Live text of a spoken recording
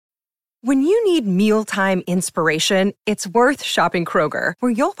When you need mealtime inspiration, it's worth shopping Kroger,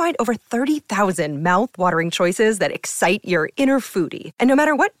 where you'll find over 30,000 mouth-watering choices that excite your inner foodie. And no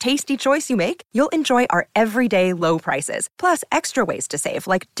matter what tasty choice you make, you'll enjoy our everyday low prices, plus extra ways to save,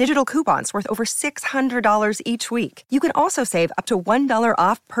 like digital coupons worth over $600 each week. You can also save up to $1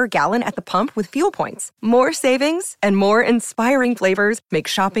 off per gallon at the pump with fuel points. More savings and more inspiring flavors make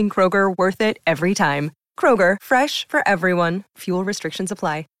shopping Kroger worth it every time. Kroger, fresh for everyone. Fuel restrictions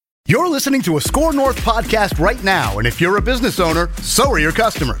apply. You're listening to a Score North podcast right now, and if you're a business owner, so are your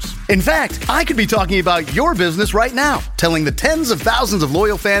customers. In fact, I could be talking about your business right now, telling the tens of thousands of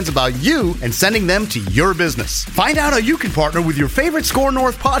loyal fans about you and sending them to your business. Find out how you can partner with your favorite Score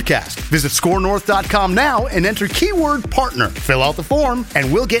North podcast. Visit scorenorth.com now and enter keyword partner. Fill out the form,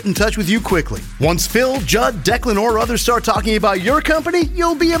 and we'll get in touch with you quickly. Once Phil, Judd, Declan, or others start talking about your company,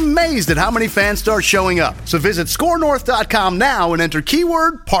 you'll be amazed at how many fans start showing up. So visit scorenorth.com now and enter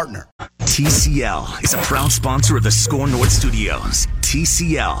keyword partner. TCL is a proud sponsor of the Score North Studios.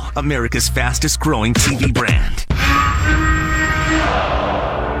 TCL, America's fastest growing TV brand.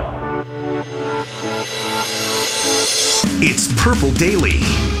 It's Purple Daily.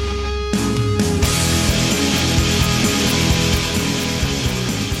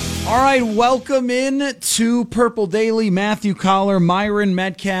 All right, welcome in to Purple Daily. Matthew Collar, Myron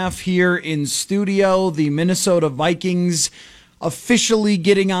Metcalf here in studio. The Minnesota Vikings officially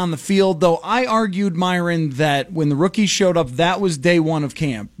getting on the field, though I argued, Myron, that when the rookies showed up, that was day one of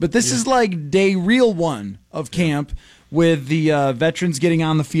camp. But this is like day real one of camp with the veterans getting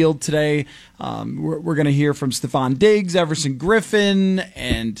on the field today. We're going to hear from Stephon Diggs, Everson Griffin,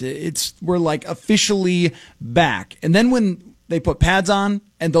 and we're like officially back. And then when they put pads on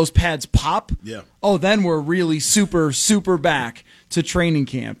and those pads pop, then we're really super, super back to training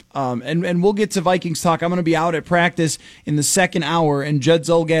camp. And we'll get to Vikings talk. I'm going to be out at practice in the second hour, and Judd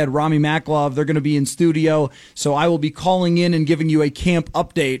Zulgad, Rami Maklov, they're going to be in studio. So I will be calling in and giving you a camp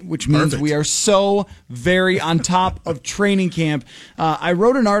update, which means we are so very on top of training camp. I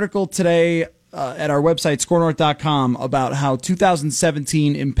wrote an article today at our website, scorenorth.com, about how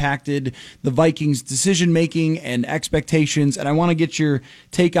 2017 impacted the Vikings' decision-making and expectations, and I want to get your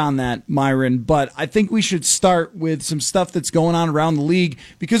take on that, Myron, but I think we should start with some stuff that's going on around the league,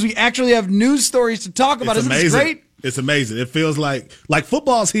 because we actually have news stories to talk about. Isn't this great? It's amazing. It feels like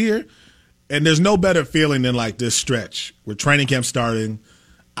football's here, and there's no better feeling than like this stretch where training camp starting.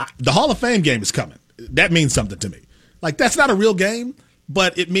 The Hall of Fame game is coming. That means something to me. Like, that's not a real game,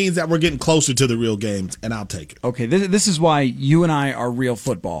 but it means that we're getting closer to the real games, and I'll take it. Okay, this is why you and I are real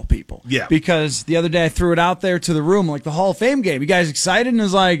football people. Yeah. Because the other day I threw it out there to the room, like the Hall of Fame game. You guys excited? And it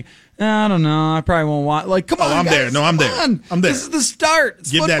was like, I don't know. I probably won't watch. Like, come on, I'm guys, there. No, I'm there. I'm there. This is the start.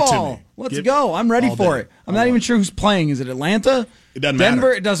 It's Give football. That to me. Let's go. I'm ready for it. I'm not even sure who's playing. Is it Atlanta? It doesn't Denver?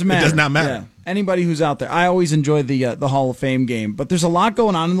 matter. It doesn't matter. It does not matter. Yeah. Anybody who's out there. I always enjoy the Hall of Fame game, but there's a lot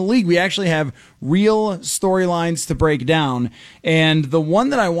going on in the league. We actually have real storylines to break down, and the one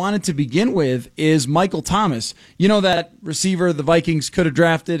that I wanted to begin with is Michael Thomas. You know that receiver the Vikings could have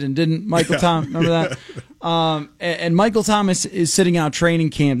drafted and didn't, Michael Thomas? Remember that? And Michael Thomas is sitting out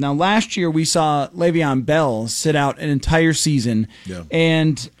training camp. Now, last year we saw Le'Veon Bell sit out an entire season,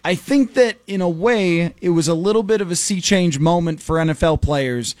 and I think that in a way it was a little bit of a sea change moment for NFL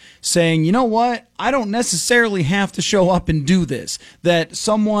players, saying, you know what, I don't necessarily have to show up and do this, that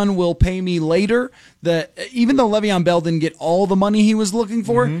someone will pay me later, that even though Le'Veon Bell didn't get all the money he was looking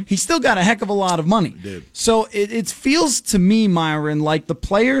for, he still got a heck of a lot of money. So it feels to me, Myron, like the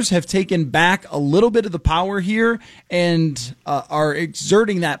players have taken back a little bit of the power here and are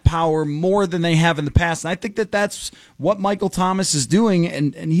exerting that power more than they have in the past. And I think that that's what Michael Thomas is doing,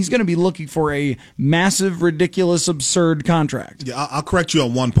 and he's going to be looking for a massive, ridiculous, absurd contract. Yeah, I'll correct you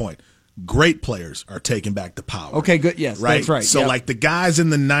on one point. Great players are taking back the power. Okay, good. Yes, right? That's right. So, like the guys in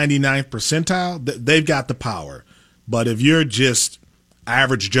the 99th percentile, they've got the power. But if you're just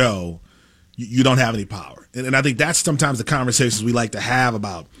average Joe, you don't have any power. And I think that's sometimes the conversations we like to have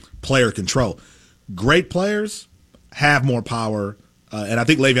about player control. Great players have more power. And I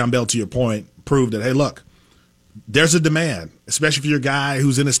think Le'Veon Bell, to your point, proved that, hey, look, there's a demand, especially for your guy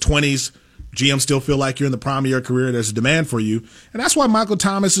who's in his 20s. GM still feel like you're in the prime of your career. There's a demand for you. And that's why Michael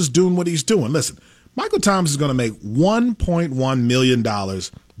Thomas is doing what he's doing. Listen, Michael Thomas is going to make $1.1 million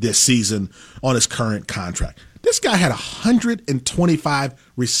this season on his current contract. This guy had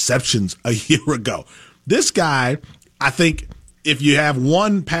 125 receptions a year ago. This guy, I think, if you have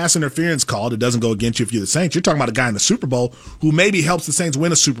one pass interference call that doesn't go against you if you're the Saints, you're talking about a guy in the Super Bowl who maybe helps the Saints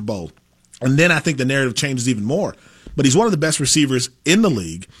win a Super Bowl. And then I think the narrative changes even more. But he's one of the best receivers in the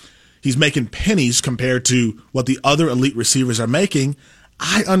league. He's making pennies compared to what the other elite receivers are making.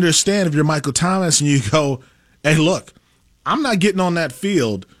 I understand if you're Michael Thomas and you go, hey, look, I'm not getting on that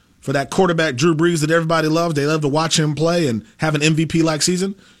field for that quarterback Drew Brees that everybody loves. They love to watch him play and have an MVP-like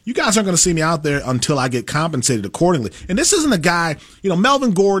season. You guys aren't going to see me out there until I get compensated accordingly. And this isn't a guy,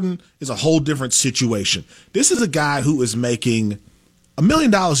 Melvin Gordon is a whole different situation. This is a guy who is making $1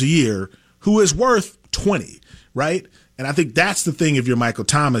 million a year who is worth 20, right? And I think that's the thing. If you're Michael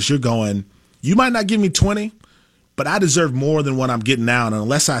Thomas, you're going, you might not give me 20, but I deserve more than what I'm getting now. And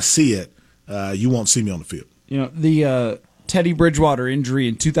unless I see it, you won't see me on the field. The Teddy Bridgewater injury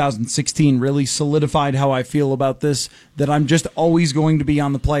in 2016 really solidified how I feel about this, that I'm just always going to be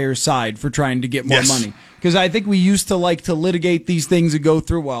on the player's side for trying to get more money. Because I think we used to like to litigate these things and go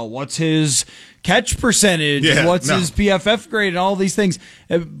through, well, what's his catch percentage, his PFF grade, and all these things.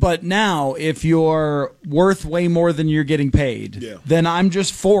 But now, if you're worth way more than you're getting paid, then I'm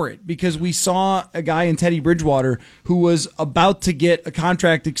just for it. Because we saw a guy in Teddy Bridgewater who was about to get a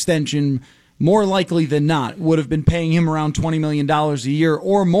contract extension, more likely than not, would have been paying him around $20 million a year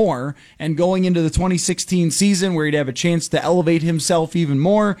or more, and going into the 2016 season where he'd have a chance to elevate himself even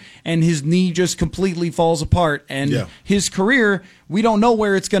more, and his knee just completely falls apart, and his career, we don't know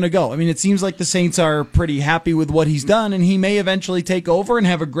where it's going to go. I mean, it seems like the Saints are pretty happy with what he's done, and he may eventually take over and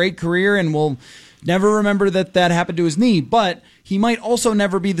have a great career, and we'll never remember that happened to his knee, but he might also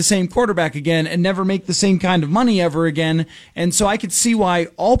never be the same quarterback again and never make the same kind of money ever again. And so I could see why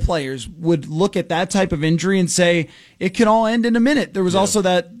all players would look at that type of injury and say, it can all end in a minute. There was also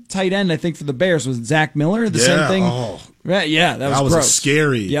that tight end, I think, for the Bears, was Zach Miller, the same thing. That was gross.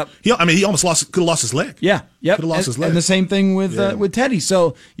 Scary. Yep. He almost could have lost his leg. Yeah. Yep. Could have lost his leg. And the same thing with Teddy.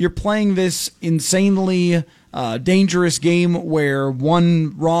 So you're playing this insanely dangerous game where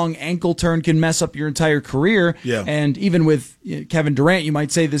one wrong ankle turn can mess up your entire career. Yeah. And even with Kevin Durant, you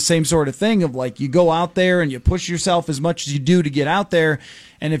might say the same sort of thing of like, you go out there and you push yourself as much as you do to get out there.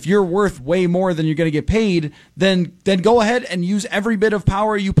 And if you're worth way more than you're going to get paid, then go ahead and use every bit of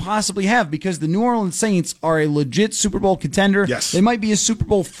power you possibly have, because the New Orleans Saints are a legit Super Bowl contender. Yes. They might be a Super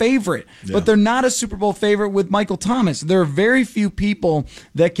Bowl favorite, but they're not a Super Bowl favorite with Michael Thomas. There are very few people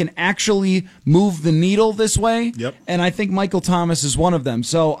that can actually move the needle this way, and I think Michael Thomas is one of them.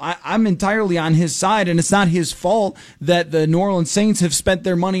 So I'm entirely on his side, and it's not his fault that the New Orleans Saints have spent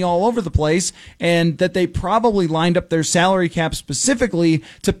their money all over the place, and that they probably lined up their salary cap specifically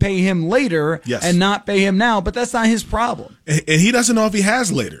to pay him later and not pay him now, but that's not his problem. And he doesn't know if he has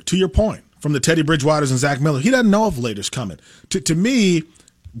later, to your point, from the Teddy Bridgewaters and Zach Miller. He doesn't know if later's coming. To me,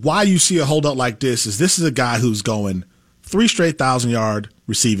 why you see a holdout like this is a guy who's going 3 straight 1,000-yard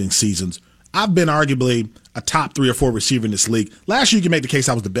receiving seasons. I've been arguably a top 3 or 4 receiver in this league. Last year, you can make the case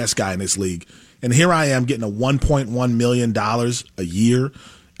I was the best guy in this league. And here I am getting a $1.1 million a year.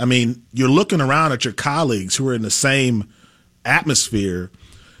 I mean, you're looking around at your colleagues who are in the same atmosphere,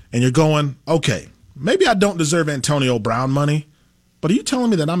 and you're going, okay, maybe I don't deserve Antonio Brown money, but are you telling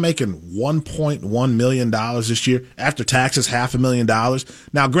me that I'm making $1.1 million this year after taxes,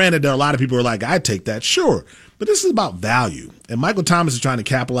 $500,000? Now, granted, there are a lot of people who are like, I'd take that, sure, but this is about value. And Michael Thomas is trying to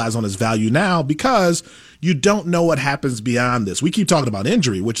capitalize on his value now because you don't know what happens beyond this. We keep talking about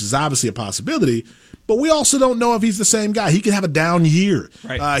injury, which is obviously a possibility, but we also don't know if he's the same guy. He could have a down year.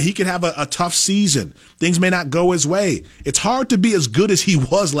 Right. He could have a tough season. Things may not go his way. It's hard to be as good as he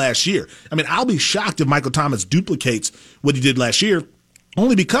was last year. I mean, I'll be shocked if Michael Thomas duplicates what he did last year,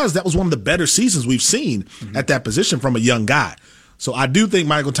 only because that was one of the better seasons we've seen at that position from a young guy. So I do think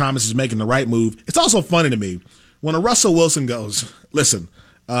Michael Thomas is making the right move. It's also funny to me when a Russell Wilson goes, listen,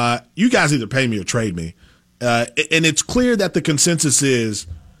 you guys either pay me or trade me. And it's clear that the consensus is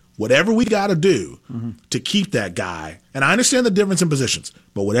whatever we got to do to keep that guy, and I understand the difference in positions,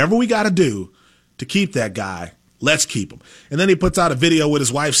 but whatever we got to do to keep that guy, let's keep him. And then he puts out a video with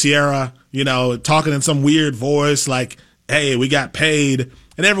his wife, Sierra, talking in some weird voice like, hey, we got paid,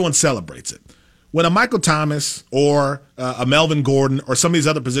 and everyone celebrates it. When a Michael Thomas or a Melvin Gordon or some of these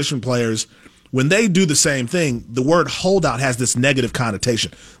other position players, when they do the same thing, the word holdout has this negative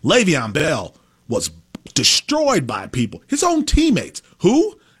connotation. Le'Veon Bell was destroyed by people, his own teammates.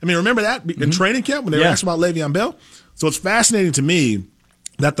 Who? I mean, remember that in training camp when they were asked about Le'Veon Bell? So it's fascinating to me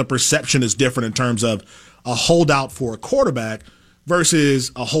that the perception is different in terms of a holdout for a quarterback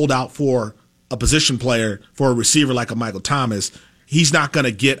versus a holdout for a position player, for a receiver like a Michael Thomas. He's not going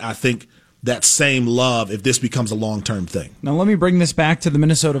to get, I think, that same love if this becomes a long-term thing. Now let me bring this back to the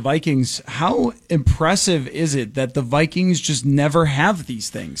Minnesota Vikings. How impressive is it that the Vikings just never have these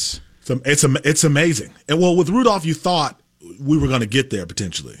things? It's amazing. And well, with Rudolph, you thought we were going to get there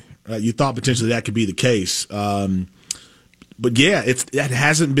potentially. Right? You thought potentially that could be the case. But yeah, that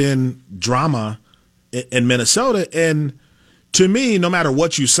hasn't been drama in Minnesota. And to me, no matter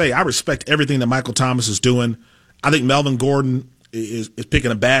what you say, I respect everything that Michael Thomas is doing. I think Melvin Gordon is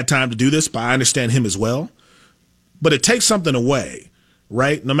picking a bad time to do this, but I understand him as well. But it takes something away,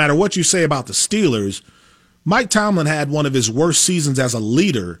 right? No matter what you say about the Steelers, Mike Tomlin had one of his worst seasons as a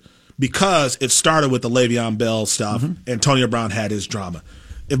leader because it started with the Le'Veon Bell stuff. Antonio Brown had his drama.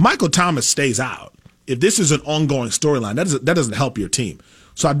 If Michael Thomas stays out, if this is an ongoing storyline, that doesn't help your team.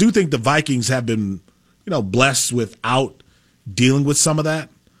 So I do think the Vikings have been, blessed without dealing with some of that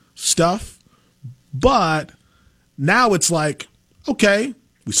stuff. But now it's like, okay,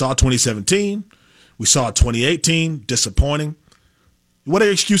 we saw 2017, we saw 2018, disappointing. What are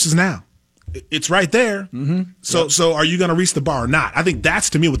your excuses now? It's right there. So are you going to reach the bar or not? I think that's,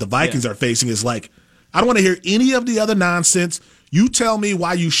 to me, what the Vikings are facing is like, I don't want to hear any of the other nonsense. You tell me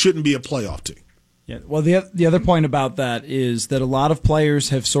why you shouldn't be a playoff team. Yeah, well, the other point about that is that a lot of players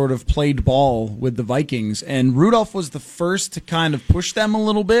have sort of played ball with the Vikings, and Rudolph was the first to kind of push them a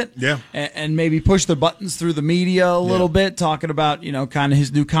little bit, and maybe push their buttons through the media a little bit, talking about kind of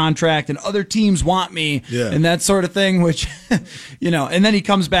his new contract and other teams want me and that sort of thing. Which, and then he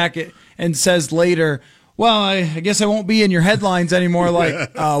comes back and says later, well, I guess I won't be in your headlines anymore.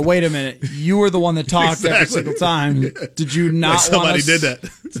 Like, wait a minute. You were the one that talked every single time. Did you not somebody want us? Did that.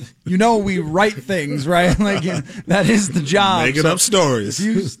 We write things, right? Like, that is the job. Making up stories. If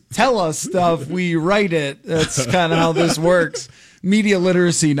you tell us stuff, we write it. That's kind of how this works. Media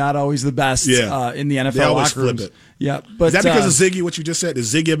literacy, not always the best in the NFL they always locker rooms. flip it. Yeah, but is that because of Ziggy, what you just said?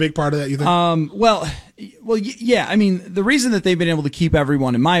 Is Ziggy a big part of that, you think? Well, yeah. I mean, the reason that they've been able to keep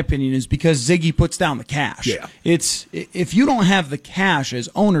everyone, in my opinion, is because Ziggy puts down the cash. Yeah. It's if you don't have the cash as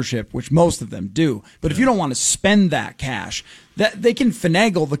ownership, which most of them do, but if you don't want to spend that cash, that they can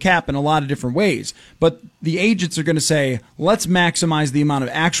finagle the cap in a lot of different ways. But the agents are going to say, let's maximize the amount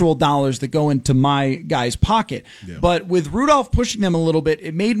of actual dollars that go into my guy's pocket. Yeah. But with Rudolph pushing them a little bit,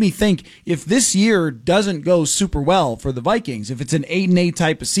 it made me think, if this year doesn't go super well for the Vikings, if it's an 8-8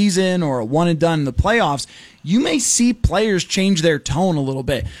 type of season or a one and done in the playoffs, you may see players change their tone a little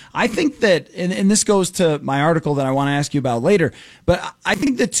bit. I think that, and this goes to my article that I want to ask you about later, but I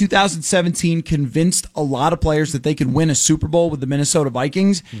think that 2017 convinced a lot of players that they could win a Super Bowl with the Minnesota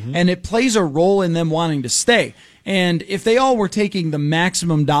Vikings, and it plays a role in them wanting to stay. And if they all were taking the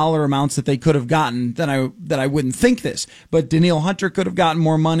maximum dollar amounts that they could have gotten, then I wouldn't think this. But Danielle Hunter could have gotten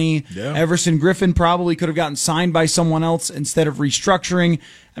more money. Yeah. Everson Griffin probably could have gotten signed by someone else instead of restructuring.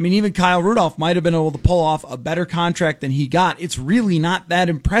 I mean, even Kyle Rudolph might have been able to pull off a better contract than he got. It's really not that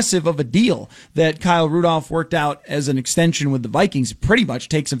impressive of a deal that Kyle Rudolph worked out as an extension with the Vikings. It pretty much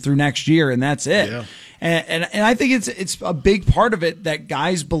takes him through next year, and that's it. Yeah. And I think it's a big part of it that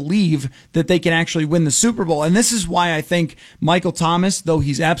guys believe that they can actually win the Super Bowl. And this is why I think Michael Thomas, though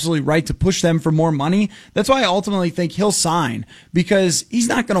he's absolutely right to push them for more money, that's why I ultimately think he'll sign, because he's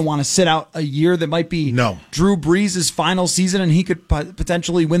not going to want to sit out a year that might be Drew Brees' final season and he could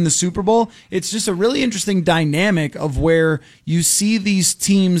potentially win the Super Bowl. It's just a really interesting dynamic of where you see these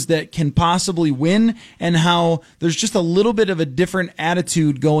teams that can possibly win and how there's just a little bit of a different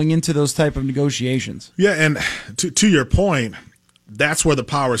attitude going into those type of negotiations. Yeah, and to your point, that's where the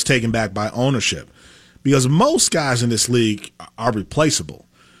power is taken back by ownership, because most guys in this league are replaceable.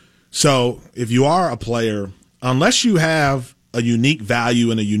 So if you are a player, unless you have a unique value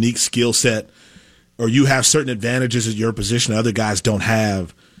and a unique skill set, or you have certain advantages at your position that other guys don't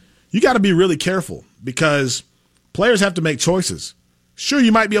have, you got to be really careful, because players have to make choices. Sure,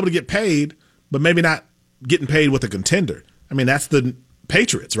 you might be able to get paid, but maybe not getting paid with a contender. I mean, that's the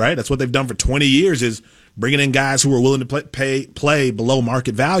Patriots, right? That's what they've done for 20 years, is bringing in guys who are willing to play below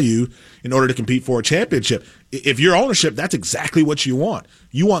market value in order to compete for a championship. If you're ownership, that's exactly what you want.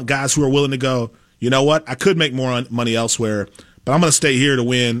 You want guys who are willing to go, you know what, I could make more money elsewhere, but I'm going to stay here to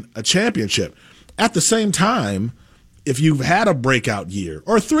win a championship. At the same time, if you've had a breakout year,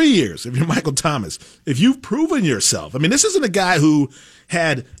 or 3 years, if you're Michael Thomas, if you've proven yourself, I mean, this isn't a guy who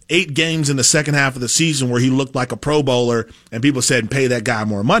had 8 games in the second half of the season where he looked like a Pro Bowler and people said, pay that guy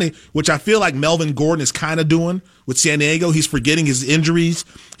more money, which I feel like Melvin Gordon is kind of doing with San Diego. He's forgetting his injuries.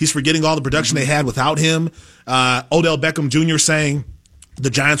 He's forgetting all the production they had without him. Odell Beckham Jr. saying, the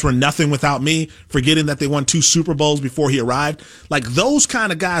Giants were nothing without me, forgetting that they won 2 Super Bowls before he arrived. Like, those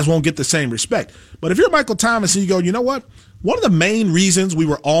kind of guys won't get the same respect. But if you're Michael Thomas and you go, you know what? One of the main reasons we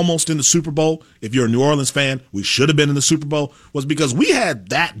were almost in the Super Bowl, if you're a New Orleans fan, we should have been in the Super Bowl, was because we had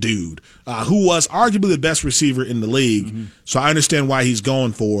that dude who was arguably the best receiver in the league. So I understand why he's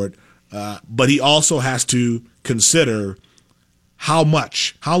going for it. But he also has to consider how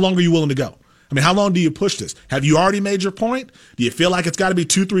long are you willing to go? I mean, how long do you push this? Have you already made your point? Do you feel like it's got to be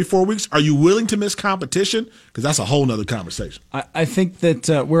 2, 3, 4 weeks? Are you willing to miss competition? Because that's a whole nother conversation. I think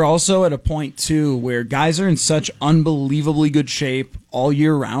that we're also at a point, too, where guys are in such unbelievably good shape all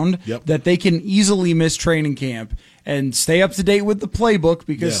year round that they can easily miss training camp and stay up to date with the playbook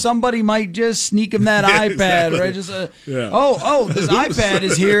because somebody might just sneak them that iPad, exactly. Right? Just this iPad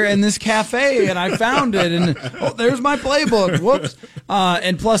is here in this cafe, and I found it, and there's my playbook. Whoops!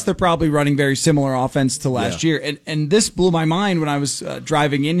 And plus, they're probably running very similar offense to last year. And this blew my mind when I was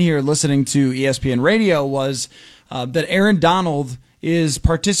driving in here, listening to ESPN Radio, was that Aaron Donald is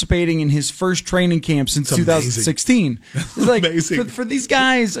participating in his first training camp since 2016. It's like for these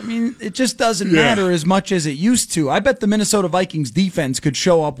guys, I mean, it just doesn't matter as much as it used to. I bet the Minnesota Vikings defense could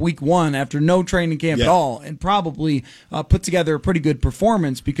show up week 1 after no training camp at all and probably put together a pretty good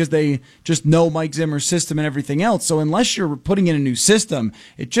performance because they just know Mike Zimmer's system and everything else. So unless you're putting in a new system,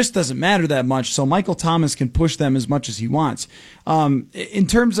 it just doesn't matter that much. So Michael Thomas can push them as much as he wants. In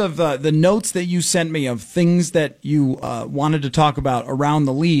terms of the notes that you sent me of things that you wanted to talk about around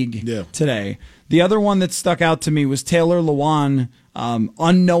the league today, the other one that stuck out to me was Taylor Lewan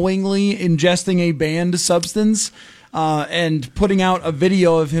unknowingly ingesting a banned substance and putting out a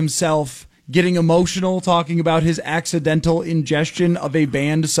video of himself getting emotional talking about his accidental ingestion of a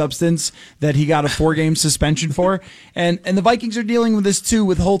banned substance that he got a 4-game suspension for. And the Vikings are dealing with this too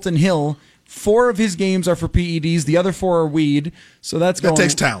with Holton Hill. 4 of his games are for PEDs. The other 4 are weed. So that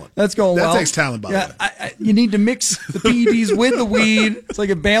takes talent. That's going well. That takes talent, by the way. You need to mix the PEDs with the weed. It's like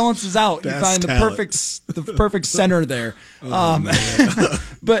it balances out. You find the perfect center there.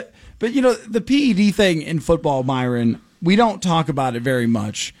 But you know, the PED thing in football, Myron, we don't talk about it very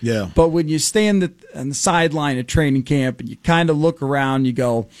much. Yeah. But when you stand on the sideline at training camp and you kind of look around, you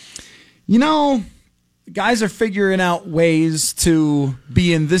go, you know, guys are figuring out ways to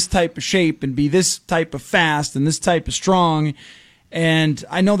be in this type of shape and be this type of fast and this type of strong. And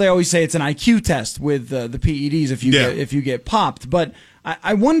I know they always say it's an IQ test with the PEDs if you get popped. But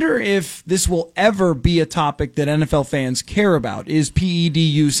I wonder if this will ever be a topic that NFL fans care about, is PED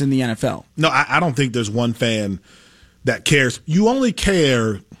use in the NFL. No, I don't think there's one fan that cares. You only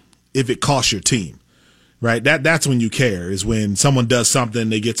care if it costs your team, right? That's when you care, is when someone does something,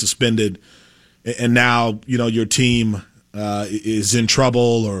 they get suspended, and now, you know, your team is in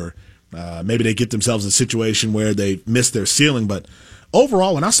trouble, or maybe they get themselves in a situation where they miss their ceiling. But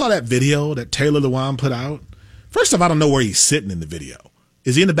overall, when I saw that video that Taylor Lewan put out, first off, I don't know where he's sitting in the video.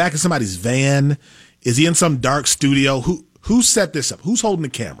 Is he in the back of somebody's van? Is he in some dark studio? Who set this up? Who's holding the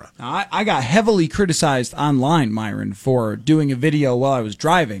camera? I got heavily criticized online, Myron, for doing a video while I was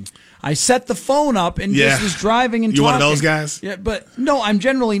driving. I set the phone up and just was driving and talking. You one of those guys? Yeah, but no, I'm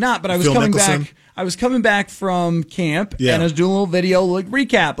generally not. But I was coming back. I was coming back from camp, and I was doing a little video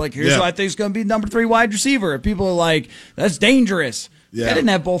recap. Like, here's who I think is going to be number 3 wide receiver. And people are like, that's dangerous. Yeah. I didn't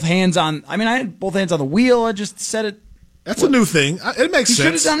have both hands on. I mean, I had both hands on the wheel. I just set it. That's a new thing. It makes sense. He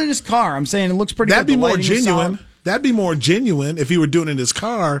should have done it in his car. I'm saying it looks pretty good. That'd be more genuine. That'd be more genuine if he were doing it in his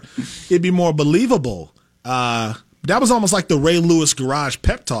car. It'd be more believable. That was almost like the Ray Lewis garage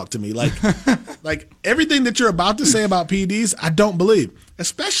pep talk to me. Like everything that you're about to say about PEDs, I don't believe.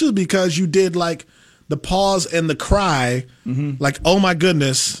 Especially because you did like the pause and the cry, like, oh my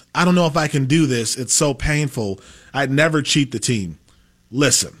goodness, I don't know if I can do this. It's so painful. I'd never cheat the team.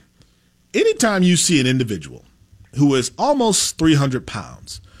 Listen, anytime you see an individual who is almost 300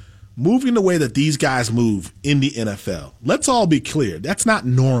 pounds moving the way that these guys move in the NFL, let's all be clear, that's not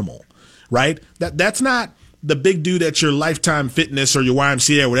normal, right? That's not the big dude at your Lifetime Fitness or your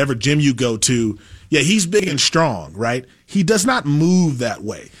YMCA or whatever gym you go to. Yeah, he's big and strong, right? He does not move that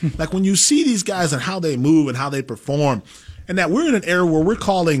way. Like when you see these guys and how they move and how they perform, and that we're in an era where we're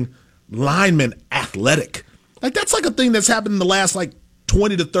calling linemen athletic. Like that's like a thing that's happened in the last like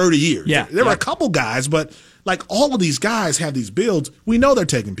 20 to 30 years. Yeah, there were a couple guys, but like all of these guys have these builds. We know they're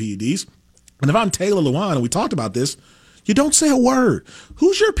taking PEDs. And if I'm Taylor Lewan, and we talked about this, you don't say a word.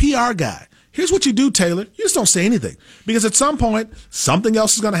 Who's your PR guy? Here's what you do, Taylor. You just don't say anything. Because at some point, something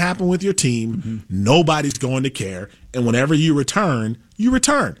else is going to happen with your team. Nobody's going to care. And whenever you return,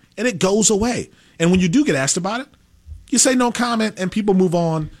 and it goes away. And when you do get asked about it, you say no comment, and people move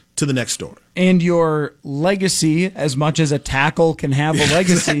on to the next story. And your legacy, as much as a tackle can have a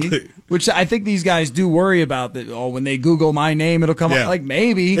legacy, exactly. Which I think these guys do worry about, that when they Google my name, it'll come up. Like,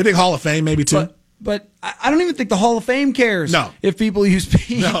 maybe. They think Hall of Fame, maybe, too. But I don't even think the Hall of Fame cares if people use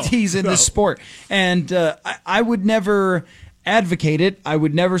PEDs in this sport. And I would never advocate it. I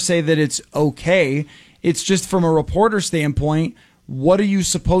would never say that it's okay. It's just from a reporter standpoint, what are you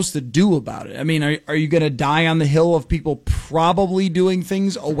supposed to do about it? I mean, are you going to die on the hill of people probably doing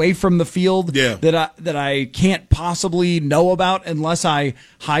things away from the field that I can't possibly know about unless I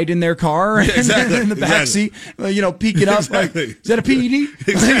hide in their car in the back seat, peeking up like, is that a PED?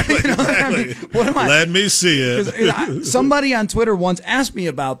 Exactly. I mean, what am I? Let me see it. Somebody on Twitter once asked me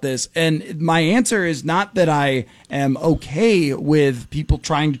about this, and my answer is not that I am okay with people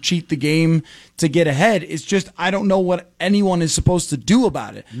trying to cheat the game to get ahead. It's just I don't know what anyone is supposed to do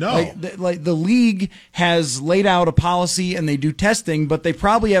about it. No. Like the league has laid out a policy and they do testing, but they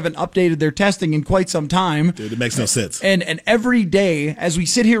probably haven't updated their testing in quite some time. Dude, it makes no sense. And every day, as we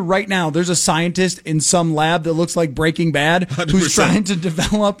sit here right now, there's a scientist in some lab that looks like Breaking Bad 100%. Who's trying to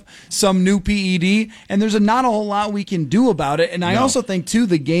develop some new PED, and there's not a whole lot we can do about it. And I also think, too,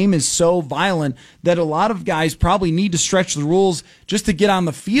 the game is so violent that a lot of guys probably need to stretch the rules just to get on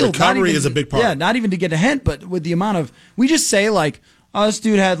the field. Recovery is a big part. Yeah, not even to get ahead, but with the amount of, we just say like, oh, this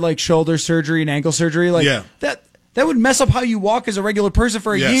dude had like shoulder surgery and ankle surgery. Like that would mess up how you walk as a regular person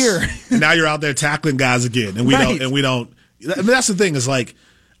for a year. And now you're out there tackling guys again, and we don't. I mean, that's the thing. Is like,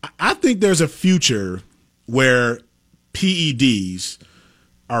 I think there's a future where PEDs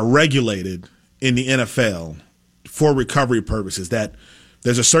are regulated in the NFL for recovery purposes. That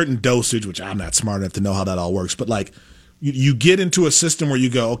there's a certain dosage, which I'm not smart enough to know how that all works, but like you get into a system where you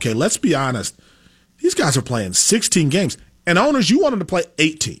go, okay, let's be honest. These guys are playing 16 games, and owners, you want them to play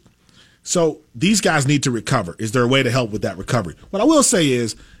 18. So these guys need to recover. Is there a way to help with that recovery? What I will say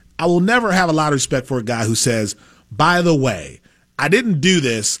is I will never have a lot of respect for a guy who says, by the way, I didn't do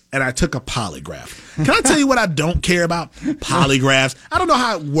this, and I took a polygraph. Can I tell you what I don't care about? Polygraphs. I don't know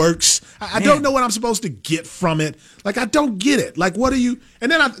how it works. I don't know what I'm supposed to get from it. Like, I don't get it. Like, what are you?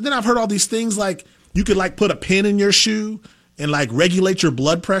 And then I've heard all these things like you could, like, put a pin in your shoe and, like, regulate your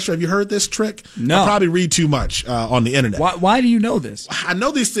blood pressure. Have you heard this trick? No. I probably read too much on the internet. Why do you know this? I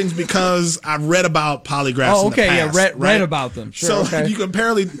know these things because I've read about polygraphs in the past. Read about them. Sure, so you can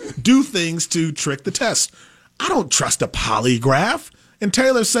apparently do things to trick the test. I don't trust a polygraph. And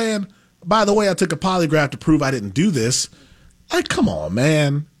Taylor's saying, by the way, I took a polygraph to prove I didn't do this. Like, come on,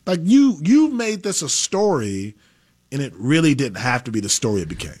 man. Like, you made this a story, and it really didn't have to be the story it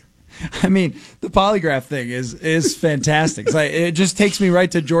became. I mean, the polygraph thing is fantastic. It's like, it just takes me right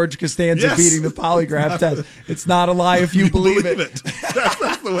to George Costanza beating the polygraph test. It's not a lie if you believe it.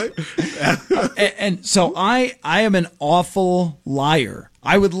 That's the way. And so I am an awful liar.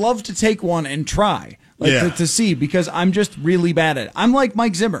 I would love to take one and try. To see, because I'm just really bad at it. I'm like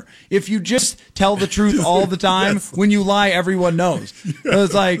Mike Zimmer. If you just tell the truth all the time, when you lie, everyone knows.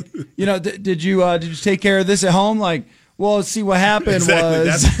 It's like, did you take care of this at home? Like, well, let's see what happened. Exactly.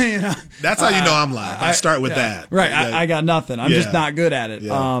 Was that's how you know I'm lying. I start with that. Right. I got nothing. I'm just not good at it.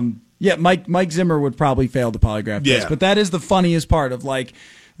 Yeah. Mike Zimmer would probably fail the polygraph test, but that is the funniest part of like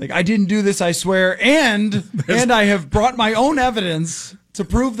I didn't do this, I swear, and I have brought my own evidence to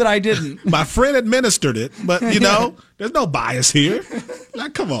prove that I didn't. My friend administered it, but, there's no bias here.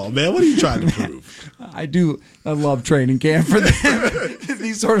 Like, come on, man. What are you trying to prove? I love training camp for them.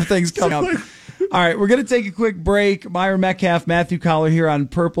 These sort of things come up. All right, we're going to take a quick break. Myron Metcalf, Matthew Collar here on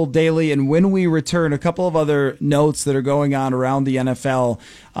Purple Daily. And when we return, a couple of other notes that are going on around the NFL,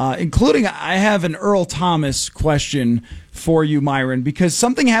 including I have an Earl Thomas question for you, Myron, because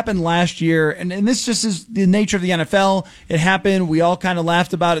something happened last year, and this just is the nature of the NFL. It happened. We all kind of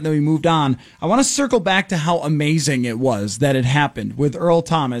laughed about it, and then we moved on. I want to circle back to how amazing it was that it happened with Earl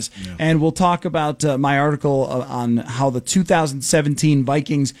Thomas, and we'll talk about my article on how the 2017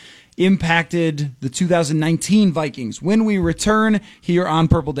 Vikings impacted the 2019 Vikings when we return here on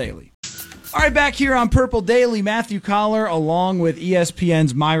Purple Daily. All right, back here on Purple Daily, Matthew Collar along with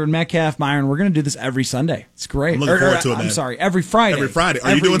ESPN's Myron Metcalf. Myron, we're going to do this every Sunday. It's great. I'm looking forward to it, man. I'm sorry, every Friday. Every Friday.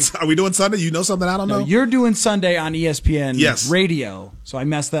 Are we doing Sunday? You know something I don't know? No, you're doing Sunday on ESPN radio, so I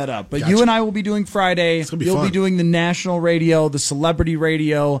messed that up. But you and I will be doing Friday. You'll be doing the national radio, the celebrity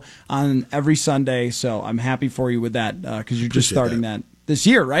radio on every Sunday, so I'm happy for you with that because you're just starting that this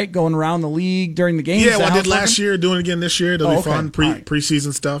year, right? Going around the league during the games. Yeah, well, I did last year, doing it again this year. It'll be fun,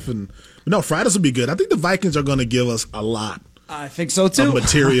 preseason stuff. But no, Fridays will be good. I think the Vikings are going to give us a lot. I think so, too. Of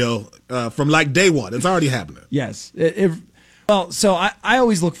material from like day one. It's already happening. Yes. So I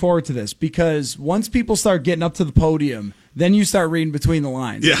always look forward to this because once people start getting up to the podium, then you start reading between the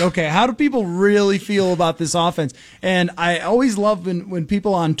lines. Yeah. Like, okay, how do people really feel about this offense? And I always love when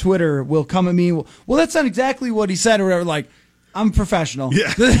people on Twitter will come at me, well, that's not exactly what he said or whatever, like, I'm a professional.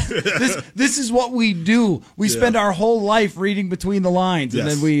 Yeah. This is what we do. We spend our whole life reading between the lines, and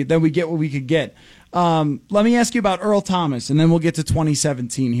then we get what we could get. Let me ask you about Earl Thomas, and then we'll get to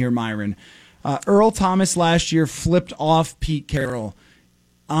 2017 here, Myron. Earl Thomas last year flipped off Pete Carroll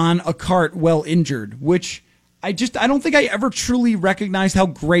on a cart while injured, which I don't think I ever truly recognized how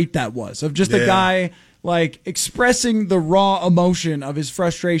great that was, of just a guy like expressing the raw emotion of his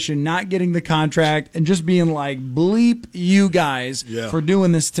frustration, not getting the contract, and just being like, bleep you guys for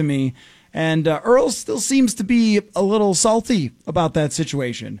doing this to me. And Earl still seems to be a little salty about that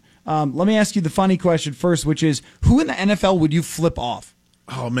situation. Let me ask you the funny question first, which is, who in the NFL would you flip off?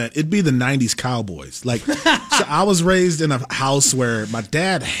 Oh, man, it'd be the 90s Cowboys. Like, so I was raised in a house where my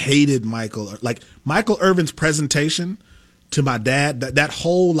dad hated Michael Irvin's presentation to my dad, that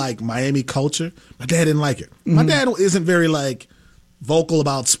whole, like, Miami culture. My dad didn't like it. My dad isn't very, like, vocal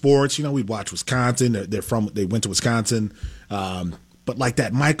about sports. You know, we watch Wisconsin. They went to Wisconsin. But, like,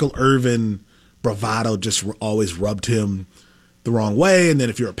 that Michael Irvin bravado just always rubbed him the wrong way. And then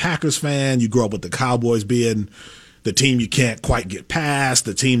if you're a Packers fan, you grow up with the Cowboys being the team you can't quite get past,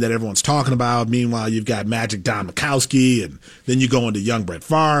 the team that everyone's talking about. Meanwhile, you've got Magic Don Mikowski, and then you go into young Brett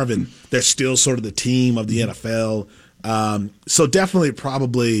Favre, and they're still sort of the team of the NFL. So definitely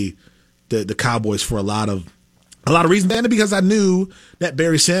probably the Cowboys for a lot of reasons. And because I knew that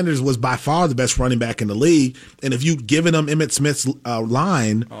Barry Sanders was by far the best running back in the league. And if you'd given him Emmitt Smith's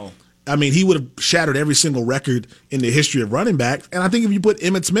line, I mean, he would have shattered every single record in the history of running backs. And I think if you put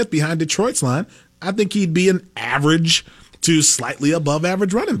Emmitt Smith behind Detroit's line, I think he'd be an average to slightly above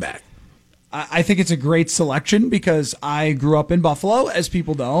average running back. I think it's a great selection because I grew up in Buffalo, as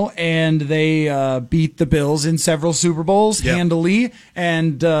people know, and they beat the Bills in several Super Bowls handily.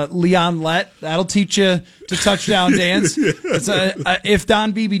 And Leon Lett, that'll teach you to touchdown dance. If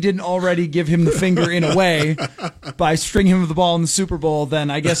Don Beebe didn't already give him the finger in a way by stringing him with the ball in the Super Bowl,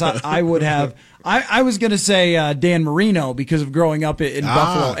 then I guess I would have. I was going to say Dan Marino because of growing up in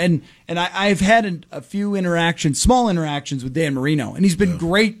Buffalo. And I've had a few small interactions with Dan Marino, and he's been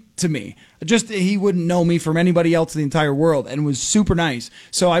great to me. Just he wouldn't know me from anybody else in the entire world, and was super nice.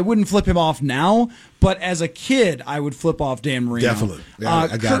 So I wouldn't flip him off now, but as a kid, I would flip off Dan Marino. Definitely. Yeah,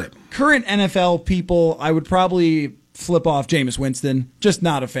 I got it. Current NFL people, I would probably flip off Jameis Winston. Just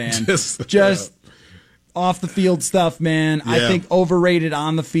not a fan. Just off the field stuff, man. Yeah. I think overrated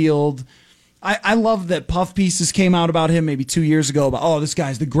on the field. I love that puff pieces came out about him maybe 2 years ago about, this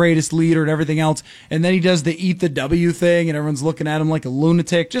guy's the greatest leader and everything else. And then he does the eat the W thing and everyone's looking at him like a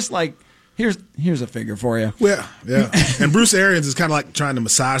lunatic. Just like, here's a figure for you. Yeah. And Bruce Arians is kind of like trying to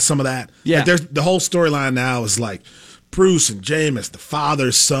massage some of that. Yeah. Like the whole storyline now is like Bruce and Jameis, the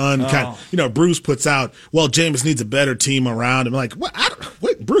father, son. Bruce puts out, Jameis needs a better team around him. Like, what?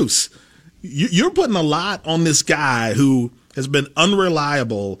 Bruce, you're putting a lot on this guy who has been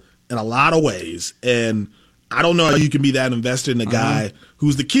unreliable in a lot of ways, and I don't know how you can be that invested in a guy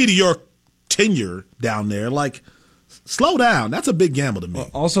who's the key to your tenure down there. Like, slow down. That's a big gamble to me.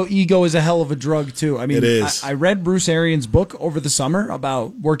 Also, ego is a hell of a drug, too. I mean, it is. I read Bruce Arians' book over the summer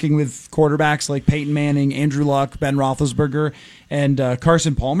about working with quarterbacks like Peyton Manning, Andrew Luck, Ben Roethlisberger, and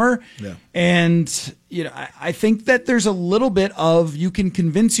Carson Palmer. Yeah. And, I think that there's a little bit of you can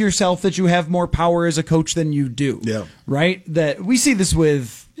convince yourself that you have more power as a coach than you do. Yeah. Right? That we see this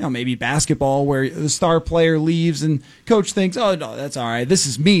with maybe basketball where the star player leaves and coach thinks, oh, no, that's all right. This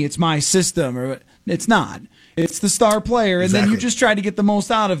is me. It's my system. Or it's not. It's the star player, and then you just try to get the most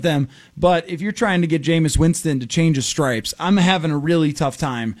out of them. But if you're trying to get Jameis Winston to change his stripes, I'm having a really tough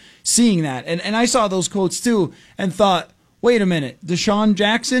time seeing that. And I saw those quotes, too, and thought, wait a minute, Deshaun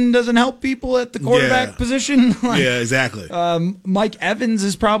Jackson doesn't help people at the quarterback position? Yeah, exactly. Mike Evans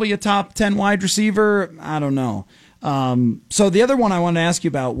is probably a top 10 wide receiver. I don't know. So the other one I wanted to ask you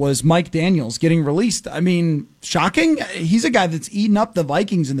about was Mike Daniels getting released. I mean, shocking. He's a guy that's eaten up the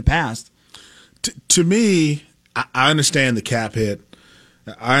Vikings in the past. To me, I understand the cap hit.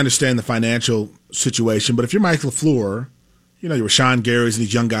 I understand the financial situation. But if you're Mike LaFleur, your Rashawn Garys and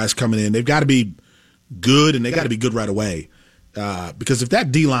these young guys coming in, they've got to be good, and they got to be good right away. Because if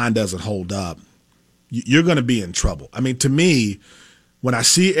that D-line doesn't hold up, you're going to be in trouble. I mean, to me, when I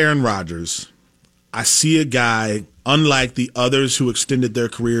see Aaron Rodgers, I see a guy, unlike the others who extended their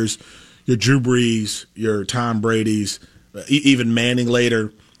careers, your Drew Brees, your Tom Brady's, even Manning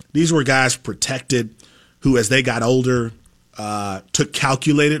later. These were guys protected who, as they got older, took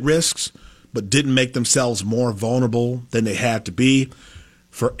calculated risks but didn't make themselves more vulnerable than they had to be.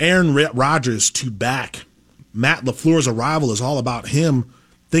 For Aaron Rodgers to back Matt LaFleur's arrival is all about him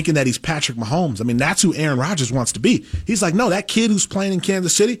thinking that he's Patrick Mahomes. I mean, that's who Aaron Rodgers wants to be. He's like, no, that kid who's playing in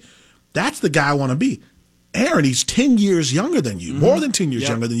Kansas City, that's the guy I want to be. Aaron, he's 10 years younger than you, more than 10 years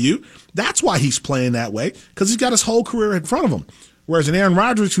younger than you. That's why he's playing that way, because he's got his whole career in front of him. Whereas an Aaron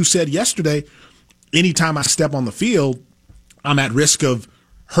Rodgers who said yesterday, anytime I step on the field, I'm at risk of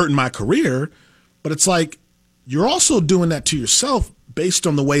hurting my career. But it's like, you're also doing that to yourself based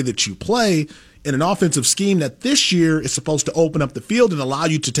on the way that you play. in an offensive scheme that this year is supposed to open up the field and allow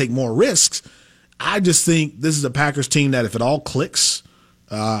you to take more risks. I just think this is a Packers team that if it all clicks,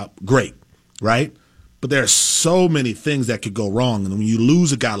 great, right? But there are so many things that could go wrong. And when you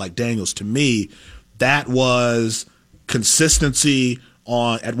lose a guy like Daniels, to me, that was consistency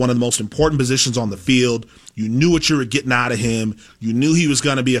at one of the most important positions on the field. You knew what you were getting out of him. You knew he was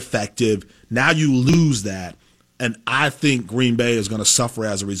going to be effective. Now you lose that. And I think Green Bay is going to suffer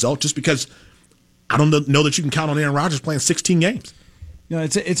as a result just because I don't know that you can count on Aaron Rodgers playing 16 games.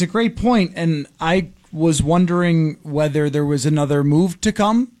 It's a great point, and I was wondering whether there was another move to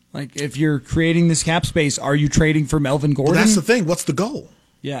come. Like, if you're creating this cap space, are you trading for Melvin Gordon? Well, that's the thing. What's the goal?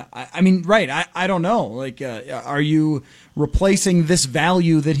 Yeah, I mean, right. I don't know. Like, are you replacing this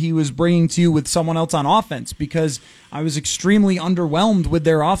value that he was bringing to you with someone else on offense? Because I was extremely underwhelmed with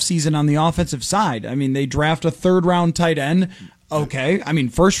their offseason on the offensive side. I mean, they draft a third-round tight end. Okay. I mean,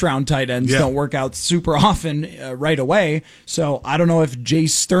 first-round tight ends don't work out super often right away. So I don't know if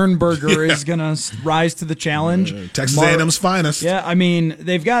Jace Sternberger is going to rise to the challenge. Texas A&M's finest. Yeah, I mean,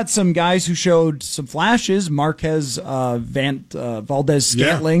 they've got some guys who showed some flashes. Marquez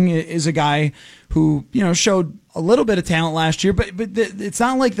Valdez-Scantling is a guy who, showed a little bit of talent last year, but it's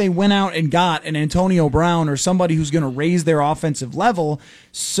not like they went out and got an Antonio Brown or somebody who's going to raise their offensive level.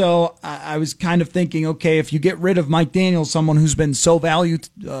 So I was kind of thinking, okay, if you get rid of Mike Daniels, someone who's been so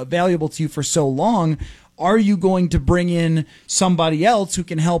valuable to you for so long, are you going to bring in somebody else who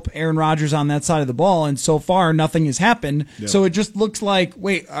can help Aaron Rodgers on that side of the ball? And so far, nothing has happened. Yep. So it just looks like,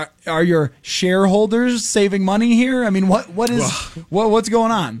 wait, are your shareholders saving money here? I mean, what's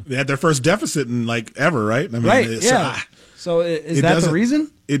going on? They had their first deficit in ever, right? I mean, right. Yeah. So is that the reason?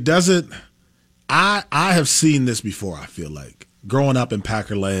 It doesn't. I have seen this before. I feel like growing up in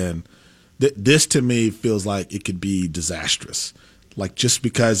Packerland, this to me feels like it could be disastrous. Like, just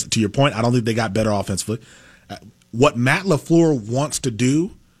because, to your point, I don't think they got better offensively. What Matt LaFleur wants to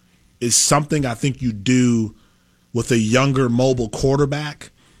do is something I think you do with a younger mobile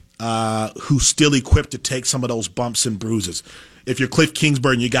quarterback who's still equipped to take some of those bumps and bruises. If you're Cliff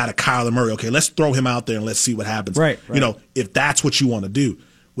Kingsbury and you got a Kyler Murray, okay, let's throw him out there and let's see what happens. Right. If that's what you want to do.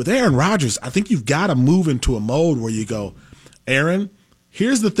 With Aaron Rodgers, I think you've got to move into a mode where you go, Aaron,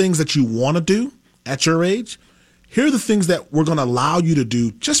 here's the things that you want to do at your age. Here are the things that we're going to allow you to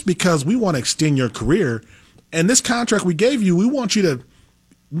do just because we want to extend your career. And this contract we gave you, we want you to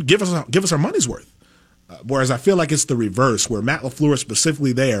give us our money's worth. Whereas I feel like it's the reverse, where Matt LaFleur is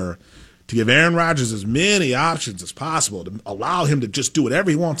specifically there to give Aaron Rodgers as many options as possible, to allow him to just do whatever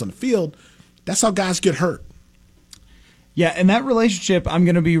he wants on the field. That's how guys get hurt. Yeah, and that relationship I'm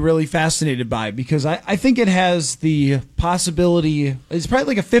going to be really fascinated by, because I think it has the possibility, it's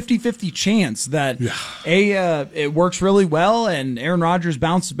probably like a 50-50 chance that it works really well and Aaron Rodgers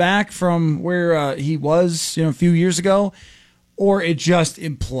bounced back from where he was a few years ago, or it just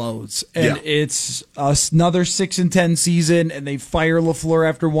implodes and it's another 6-10 season and they fire LaFleur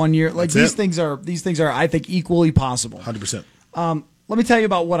after 1 year. Like, these things are I think equally possible. 100%. Let me tell you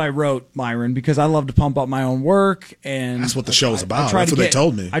about what I wrote, Myron, because I love to pump up my own work. And that's what the show's about. That's what they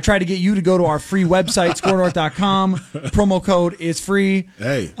told me. I tried to get you to go to our free website, scorenorth.com. Promo code is free.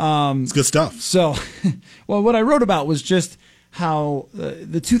 Hey, it's good stuff. So, well, what I wrote about was just how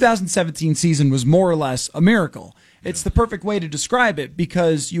the 2017 season was more or less a miracle. It's the perfect way to describe it,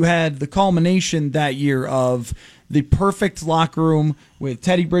 because you had the culmination that year of the perfect locker room with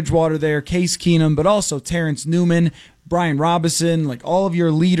Teddy Bridgewater there, Case Keenum, but also Terrence Newman, Brian Robinson, like all of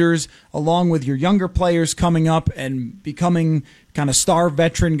your leaders, along with your younger players coming up and becoming kind of star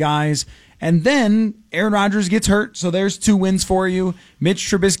veteran guys. And then Aaron Rodgers gets hurt, so there's 2 wins for you. Mitch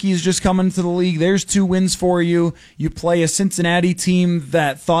Trubisky is just coming to the league. There's 2 wins for you. You play a Cincinnati team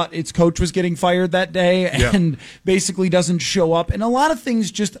that thought its coach was getting fired that day and basically doesn't show up. And a lot of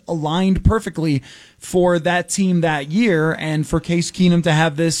things just aligned perfectly for that team that year and for Case Keenum to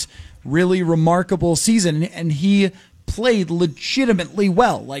have this really remarkable season. And he played legitimately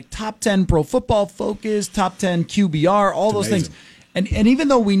well, like top 10 Pro Football Focus, top 10 QBR, all those things. And even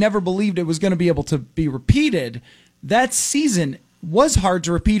though we never believed it was going to be able to be repeated, that season was hard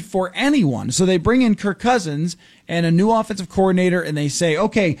to repeat for anyone. So they bring in Kirk Cousins and a new offensive coordinator, and they say,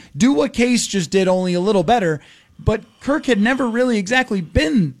 okay, do what Case just did, only a little better. But Kirk had never really exactly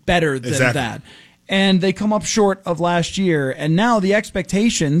been better than that. And they come up short of last year. And now the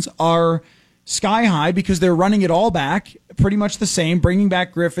expectations are sky high because they're running it all back, pretty much the same, bringing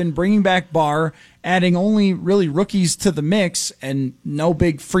back Griffin, bringing back Barr, adding only really rookies to the mix and no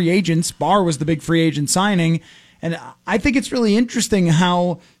big free agents. Barr was the big free agent signing. And I think it's really interesting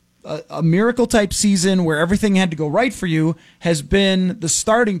how a miracle type season where everything had to go right for you has been the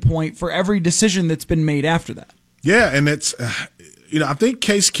starting point for every decision that's been made after that. Yeah, and it's I think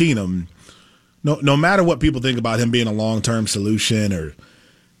Case Keenum, no matter what people think about him being a long-term solution, or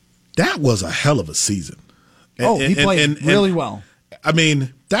that was a hell of a season. He played really well. I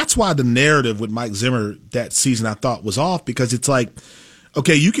mean, that's why the narrative with Mike Zimmer that season I thought was off, because it's like,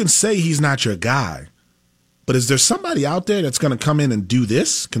 okay, you can say he's not your guy, but is there somebody out there that's going to come in and do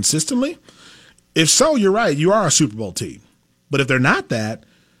this consistently? If so, you're right. You are a Super Bowl team. But if they're not that,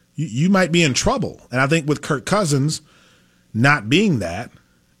 you might be in trouble. And I think with Kirk Cousins not being that,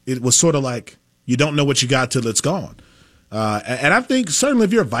 it was sort of like you don't know what you got till it's gone. And I think certainly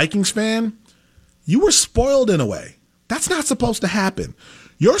if you're a Vikings fan, you were spoiled in a way. That's not supposed to happen.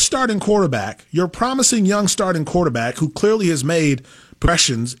 Your starting quarterback, your promising young starting quarterback who clearly has made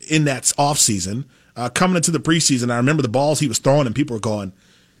progressions in that offseason, coming into the preseason, I remember the balls he was throwing and people were going,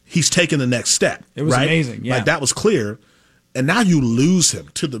 he's taking the next step. It was right? amazing. Yeah. Like that was clear. And now you lose him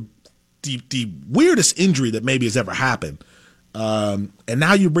to the weirdest injury that maybe has ever happened. And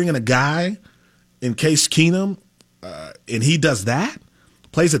now you're bringing a guy in Case Keenum, and he does that,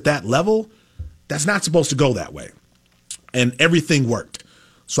 plays at that level. That's not supposed to go that way. And everything worked.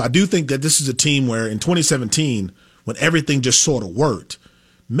 So I do think that this is a team where in 2017, when everything just sort of worked,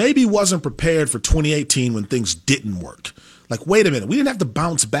 maybe wasn't prepared for 2018 when things didn't work. Like, wait a minute, we didn't have to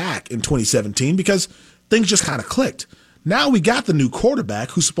bounce back in 2017 because things just kind of clicked. Now we got the new quarterback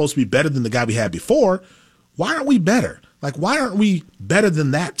who's supposed to be better than the guy we had before. Why aren't we better? Like, why aren't we better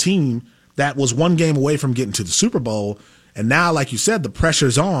than that team that was one game away from getting to the Super Bowl? And now, like you said, the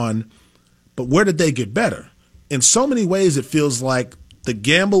pressure's on, but where did they get better? In so many ways, it feels like the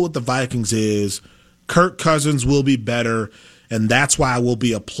gamble with the Vikings is Kirk Cousins will be better, and that's why we'll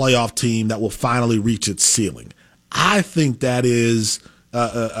be a playoff team that will finally reach its ceiling. I think that is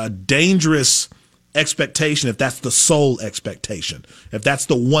a dangerous expectation if that's the sole expectation, if that's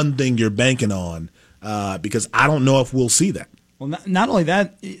the one thing you're banking on, because I don't know if we'll see that. Well, not only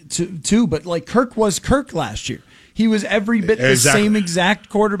that, too, but like Kirk was Kirk last year. He was every bit the same exact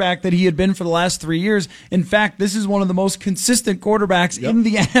quarterback that he had been for the last 3 years. In fact, this is one of the most consistent quarterbacks in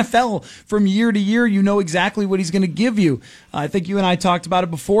the NFL. From year to year, you know exactly what he's going to give you. I think you and I talked about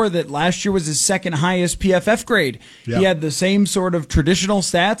it before that last year was his second highest PFF grade. Yep. He had the same sort of traditional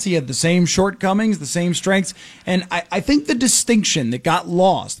stats. He had the same shortcomings, the same strengths. And I think the distinction that got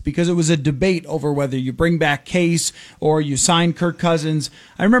lost because it was a debate over whether you bring back Case or you sign Kirk Cousins.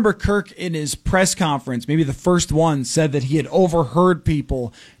 I remember Kirk in his press conference, maybe the first one, said that he had overheard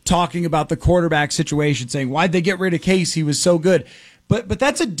people talking about the quarterback situation, saying, why'd they get rid of Case? He was so good. But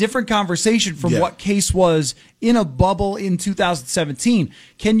that's a different conversation from what Case was in a bubble in 2017.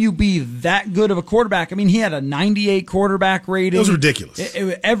 Can you be that good of a quarterback? I mean, he had a 98 quarterback rating. It was ridiculous.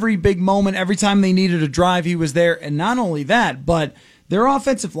 Every big moment, every time they needed a drive, he was there. And not only that, but their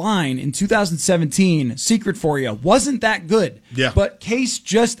offensive line in 2017, secret for you, wasn't that good. Yeah. But Case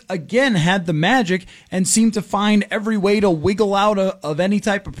just, again, had the magic and seemed to find every way to wiggle out of any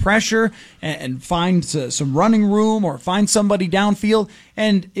type of pressure and find some running room or find somebody downfield.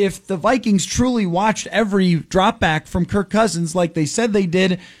 And if the Vikings truly watched every drop back from Kirk Cousins like they said they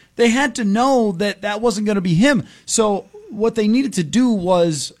did, they had to know that that wasn't going to be him. So what they needed to do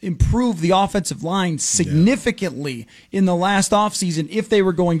was improve the offensive line significantly in the last offseason if they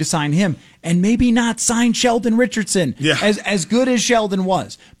were going to sign him, and maybe not sign Sheldon Richardson as good as Sheldon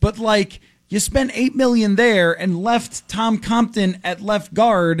was. But like, you spent $8 million there and left Tom Compton at left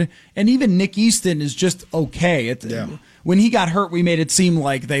guard, and even Nick Easton is just okay. When he got hurt, we made it seem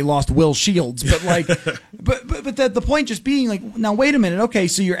like they lost Will Shields, but like, but the point just being like, now wait a minute, okay,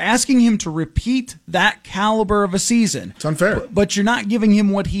 so you're asking him to repeat that caliber of a season. It's unfair, but you're not giving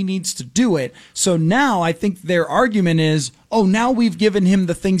him what he needs to do it. So now I think their argument is, oh, now we've given him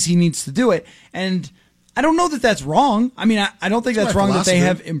the things he needs to do it, and I don't know that that's wrong. I mean, I don't think that's wrong that they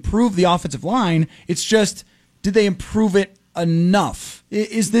have improved the offensive line. It's just, did they improve it enough?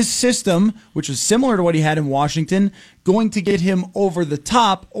 Is this system, which is similar to what he had in Washington, going to get him over the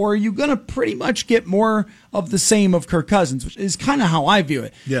top, or are you going to pretty much get more of the same of Kirk Cousins, which is kind of how I view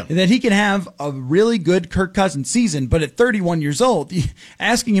it. Yeah. That he can have a really good Kirk Cousins season, but at 31 years old,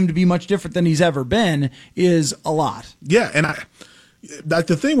 asking him to be much different than he's ever been is a lot. Yeah, and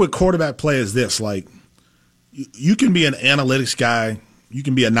the thing with quarterback play is this, like, you can be an analytics guy, you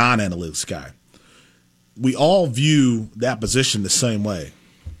can be a non-analytics guy. We all view that position the same way.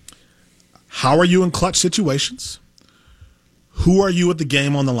 How are you in clutch situations? Who are you at the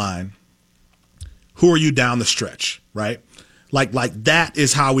game on the line? Who are you down the stretch, right? Like that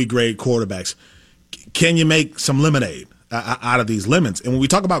is how we grade quarterbacks. Can you make some lemonade out of these lemons. And when we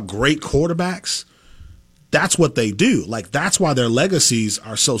talk about great quarterbacks, that's what they do. Like, that's why their legacies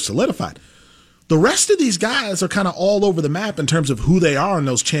are so solidified. The rest of these guys are kind of all over the map in terms of who they are in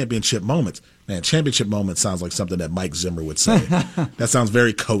those championship moments. Man, championship moments sounds like something that Mike Zimmer would say. That sounds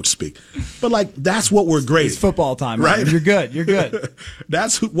very coach speak. But, like, that's what we're grading. It's football time, right? You're good. You're good.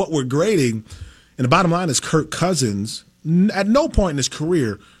 That's what we're grading. And the bottom line is Kirk Cousins, at no point in his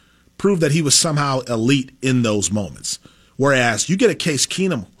career, proved that he was somehow elite in those moments. Whereas you get a Case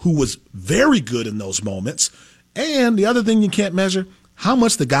Keenum who was very good in those moments. And the other thing you can't measure, how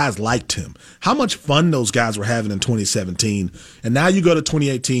much the guys liked him, how much fun those guys were having in 2017. And now you go to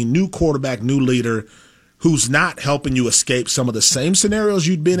 2018, new quarterback, new leader, who's not helping you escape some of the same scenarios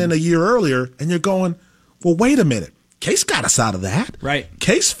you'd been in a year earlier. And you're going, well, wait a minute. Case got us out of that. Right.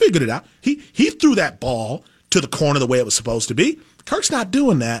 Case figured it out. He threw that ball to the corner the way it was supposed to be. Kirk's not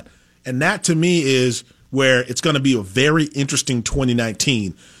doing that. And that, to me, is where it's going to be a very interesting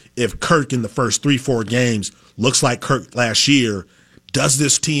 2019 if Kirk in the first 3-4 games looks like Kirk last year. Does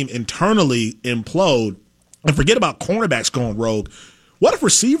this team internally implode? And forget about cornerbacks going rogue. What if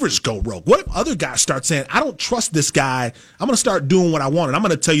receivers go rogue? What if other guys start saying, I don't trust this guy. I'm going to start doing what I want, and I'm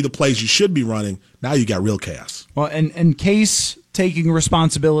going to tell you the plays you should be running. Now you got real chaos. Well, and Case taking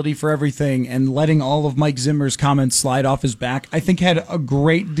responsibility for everything and letting all of Mike Zimmer's comments slide off his back, I think had a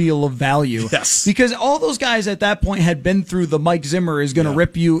great deal of value. Yes. Because all those guys at that point had been through the Mike Zimmer is going to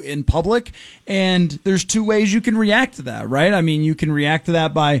rip you in public, and there's two ways you can react to that, right? I mean, you can react to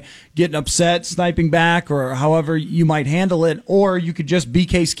that by getting upset, sniping back, or however you might handle it, or you could just be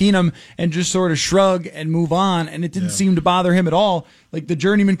Case Keenum and just sort of shrug and move on, and it didn't seem to bother him at all. Like the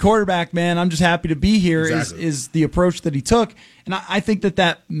journeyman quarterback, man, I'm just happy to be here is the approach that he took. And I think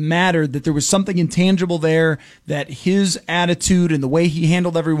that mattered, that there was something intangible there, that his attitude and the way he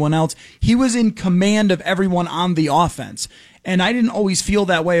handled everyone else, he was in command of everyone on the offense. And I didn't always feel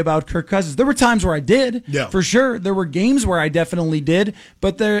that way about Kirk Cousins. There were times where I did, for sure. There were games where I definitely did,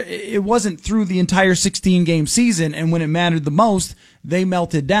 but it wasn't through the entire 16-game season. And when it mattered the most, they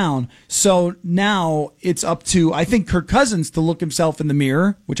melted down. So now it's up to, I think, Kirk Cousins to look himself in the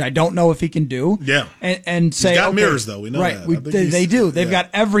mirror, which I don't know if he can do. Yeah. And say, he's got mirrors, though. We know right, that. They do. They've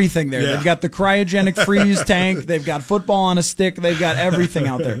got everything there. Yeah. They've got the cryogenic freeze tank. They've got football on a stick. They've got everything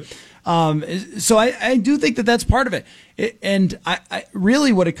out there. So I do think that that's part of it. And I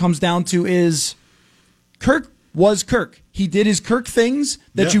really what it comes down to is Kirk was Kirk. He did his Kirk things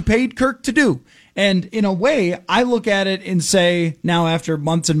that you paid Kirk to do. And in a way, I look at it and say, now after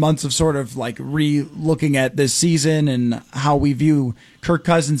months and months of sort of like re-looking at this season and how we view Kirk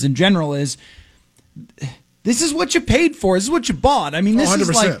Cousins in general, is this is what you paid for. This is what you bought. I mean, this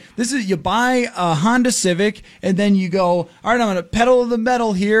 100%. is you buy a Honda Civic and then you go, all right, I'm going to pedal to the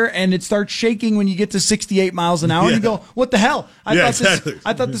metal here, and it starts shaking when you get to 68 miles an hour. And you go, what the hell? I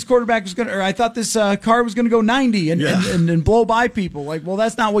thought this quarterback was going to, or I thought this car was going to go 90 and blow by people. Like, well,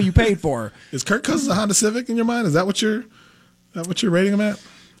 that's not what you paid for. Is Kirk Cousins a Honda Civic in your mind? Is that what you're rating him at?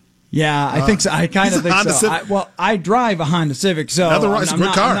 Yeah, I think so. I kind of think so. I drive a Honda Civic, so I'm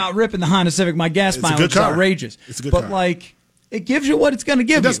not ripping the Honda Civic. My gas mileage is outrageous. It's a good car. But, like, it gives you what it's going to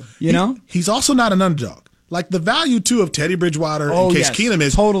give you, you know? He's also not an underdog. Like, the value, too, of Teddy Bridgewater and Case Keenum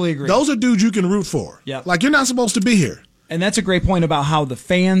is totally agree. Those are dudes you can root for. Yep. Like, you're not supposed to be here. And that's a great point about how the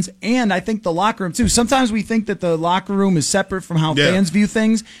fans, and I think the locker room, too. Sometimes we think that the locker room is separate from how fans view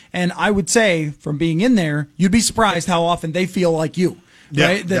things. And I would say, from being in there, you'd be surprised how often they feel like you.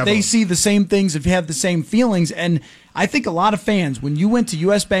 Right? That definitely. They see the same things and have the same feelings. And I think a lot of fans, when you went to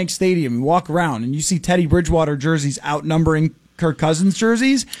US Bank Stadium and walk around and you see Teddy Bridgewater jerseys outnumbering Kirk Cousins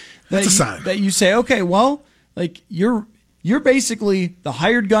jerseys, that's a sign. That you say, okay, well, like you're basically the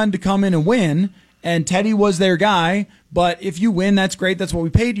hired gun to come in and win, and Teddy was their guy. But if you win, that's great. That's what we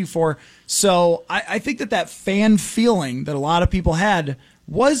paid you for. So I think that fan feeling that a lot of people had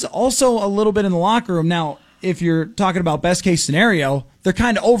was also a little bit in the locker room. Now, if you're talking about best case scenario, they're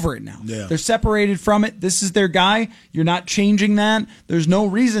kind of over it now. Yeah. They're separated from it. This is their guy. You're not changing that. There's no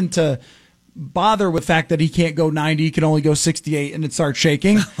reason to bother with the fact that he can't go 90, he can only go 68, and it starts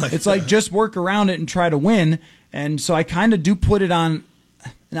shaking. It's like just work around it and try to win. And so I kind of do put it on.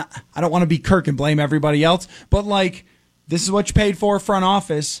 I don't want to be Kirk and blame everybody else, but like, this is what you paid for, front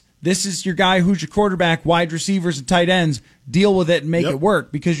office. This is your guy who's your quarterback, wide receivers and tight ends. Deal with it and make it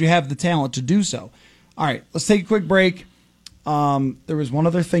work because you have the talent to do so. All right, let's take a quick break. There was one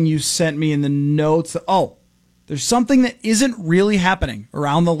other thing you sent me in the notes. Oh, there's something that isn't really happening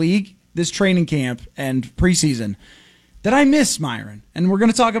around the league this training camp and preseason that I miss, Myron. And we're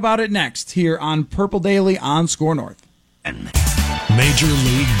going to talk about it next here on Purple Daily on Score North. Major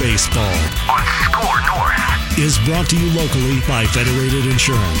League Baseball on Score North is brought to you locally by Federated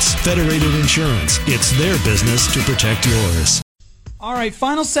Insurance. Federated Insurance, it's their business to protect yours. All right,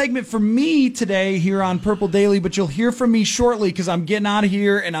 final segment for me today here on Purple Daily, but you'll hear from me shortly because I'm getting out of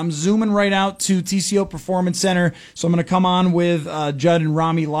here and I'm zooming right out to TCO Performance Center. So I'm going to come on with Judd and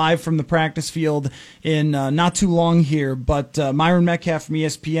Rami live from the practice field in not too long here. But Myron Metcalf from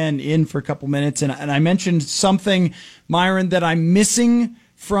ESPN in for a couple minutes. And I mentioned something, Myron, that I'm missing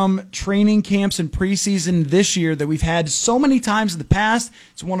from training camps and preseason this year that we've had so many times in the past.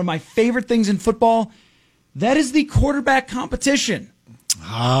 It's one of my favorite things in football. That is the quarterback competition.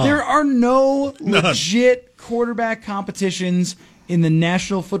 There are no legit quarterback competitions in the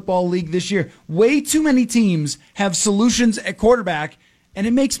National Football League this year. Way too many teams have solutions at quarterback, and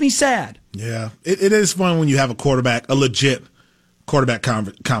it makes me sad. Yeah, it is fun when you have a legit quarterback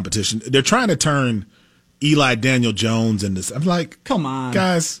competition. They're trying to turn Eli Daniel Jones into this. I'm like, come on,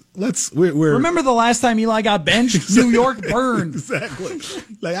 guys, we're remember the last time Eli got benched? Exactly. New York burned. Exactly.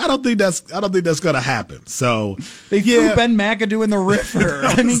 Like I don't think that's going to happen. So they threw Ben McAdoo in the river.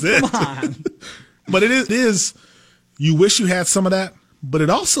 I mean, come on. But it is. You wish you had some of that, but it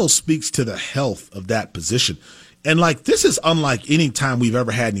also speaks to the health of that position. And like this is unlike any time we've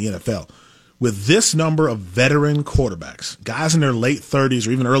ever had in the NFL. With this number of veteran quarterbacks, guys in their late 30s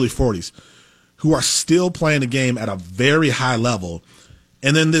or even early 40s, who are still playing the game at a very high level,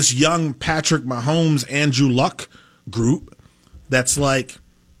 and then this young Patrick Mahomes, Andrew Luck group that's like,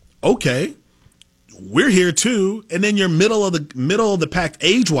 okay, we're here too, and then your middle of the pack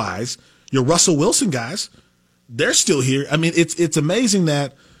age-wise, your Russell Wilson guys, they're still here. I mean, it's amazing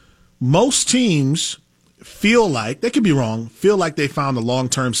that most teams feel like, they could be wrong, feel like they found a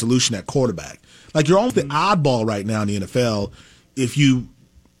long-term solution at quarterback. Like you're almost the oddball right now in the NFL if you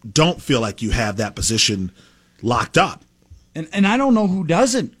don't feel like you have that position locked up. And I don't know who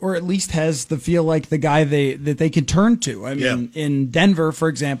doesn't, or at least has the feel like the guy that they can turn to. I mean, in Denver, for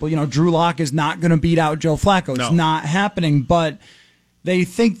example, Drew Lock is not going to beat out Joe Flacco. It's not happening, but they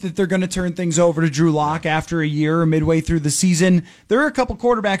think that they're going to turn things over to Drew Lock after a year or midway through the season. There are a couple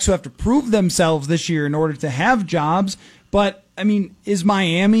quarterbacks who have to prove themselves this year in order to have jobs, but I mean, is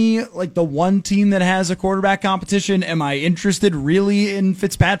Miami like the one team that has a quarterback competition? Am I interested really in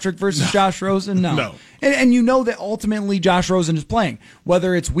Fitzpatrick versus Josh Rosen? No. And you know that ultimately Josh Rosen is playing,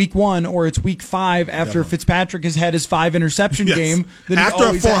 whether it's week 1 or it's week 5 after Fitzpatrick has had his 5 interception game. That after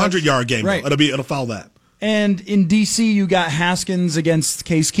a 400-yard game, right. It'll follow that. And in D.C., you got Haskins against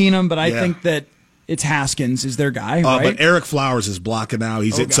Case Keenum, but I think that it's Haskins is their guy, right? But Eric Flowers is blocking now.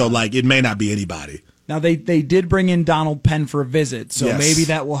 So it may not be anybody. Now, they did bring in Donald Penn for a visit, so maybe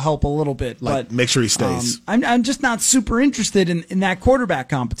that will help a little bit. But make sure he stays. I'm just not super interested in that quarterback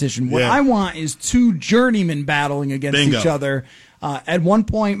competition. What I want is two journeymen battling against each other. At one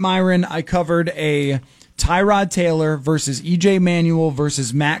point, Myron, I covered a Tyrod Taylor versus E.J. Manuel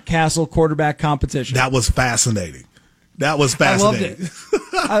versus Matt Castle quarterback competition. That was fascinating. I loved it.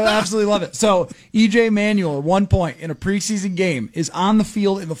 I absolutely love it. So E.J. Manuel at one point in a preseason game is on the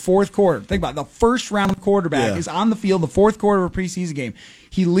field in the fourth quarter. Think about it. The first round quarterback is on the field in the fourth quarter of a preseason game.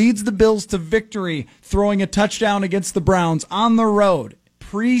 He leads the Bills to victory, throwing a touchdown against the Browns on the road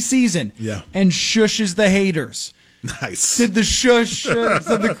preseason and shushes the haters. Nice. Did the shush to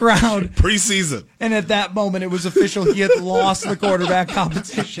the crowd. Preseason. And at that moment, it was official. He had lost the quarterback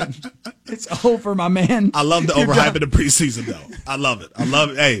competition. It's over, my man. I love the overhype in the preseason, though. I love it.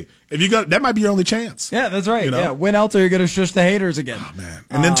 Hey, if you got that might be your only chance. Yeah, that's right. Yeah, when else are you going to shush the haters again? Oh, man.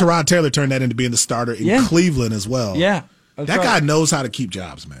 And then Tyrod Taylor turned that into being the starter in Cleveland as well. Yeah. That guy knows how to keep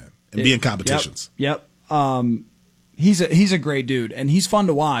jobs, man, and be in competitions. Yep. He's a great dude, and he's fun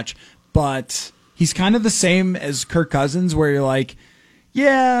to watch, but he's kind of the same as Kirk Cousins, where you're like, he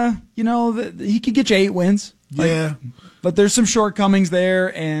could get you 8 wins. But there's some shortcomings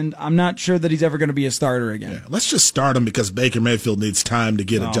there, and I'm not sure that he's ever going to be a starter again. Yeah, let's just start him because Baker Mayfield needs time to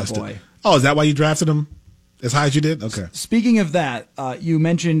get adjusted. Boy. Oh, is that why you drafted him as high as you did? Okay. Speaking of that, you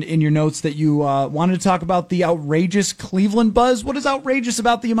mentioned in your notes that you wanted to talk about the outrageous Cleveland buzz. What is outrageous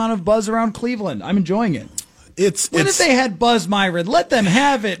about the amount of buzz around Cleveland? I'm enjoying it. What if they had buzz, Myron? Let them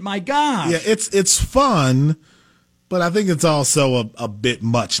have it. My gosh. Yeah, it's fun, but I think it's also a bit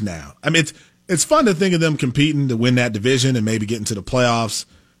much now. I mean, it's fun to think of them competing to win that division and maybe get into the playoffs.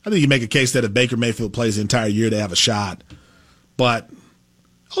 I think you make a case that if Baker Mayfield plays the entire year, they have a shot. But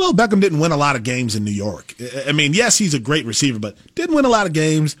although Beckham didn't win a lot of games in New York, I mean, yes, he's a great receiver, but didn't win a lot of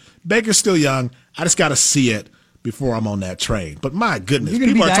games. Baker's still young. I just got to see it before I'm on that train. But my goodness, You're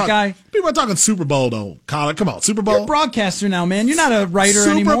gonna be that guy? People are talking Super Bowl though. Colin, come on, Super Bowl. You're a broadcaster now, man. You're not a writer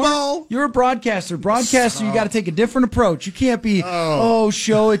anymore. Super Bowl. You're a broadcaster. Broadcaster, you got to take a different approach. You can't be,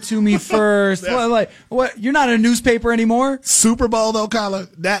 show it to me first. What? You're not a newspaper anymore. Super Bowl though, Colin.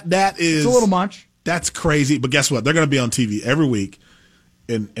 That is it's a little much. That's crazy. But guess what? They're going to be on TV every week,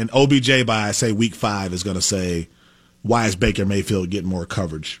 and OBJ by say week 5 is going to say, why is Baker Mayfield getting more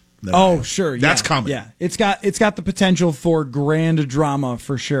coverage? Sure. That's coming. Yeah, it's got the potential for grand drama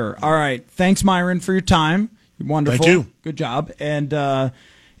for sure. All right. Thanks, Myron, for your time. You're wonderful. Thank you. Good job. And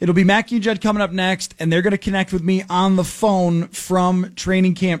it'll be Mackey and Judd coming up next, and they're going to connect with me on the phone from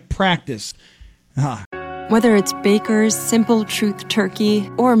training camp practice. Whether it's Baker's Simple Truth Turkey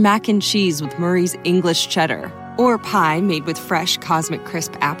or mac and cheese with Murray's English Cheddar, or pie made with fresh Cosmic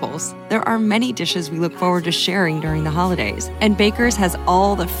Crisp apples, there are many dishes we look forward to sharing during the holidays. And Baker's has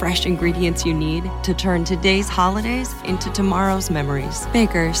all the fresh ingredients you need to turn today's holidays into tomorrow's memories.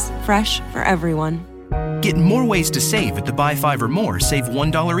 Baker's, fresh for everyone. Get more ways to save at the Buy 5 or More Save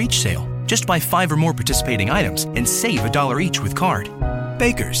 $1 each sale. Just buy 5 or more participating items and save $1 each with card.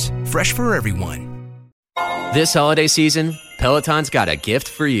 Baker's, fresh for everyone. This holiday season, Peloton's got a gift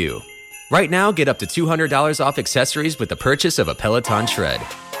for you. Right now, get up to $200 off accessories with the purchase of a Peloton Shred.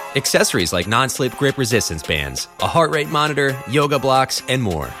 Accessories like non-slip grip resistance bands, a heart rate monitor, yoga blocks, and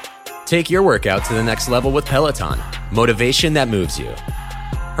more. Take your workout to the next level with Peloton. Motivation that moves you.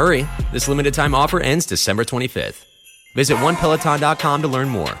 Hurry, this limited time offer ends December 25th. Visit onepeloton.com to learn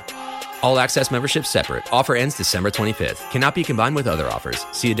more. All access membership separate. Offer ends December 25th. Cannot be combined with other offers.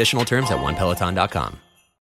 See additional terms at onepeloton.com.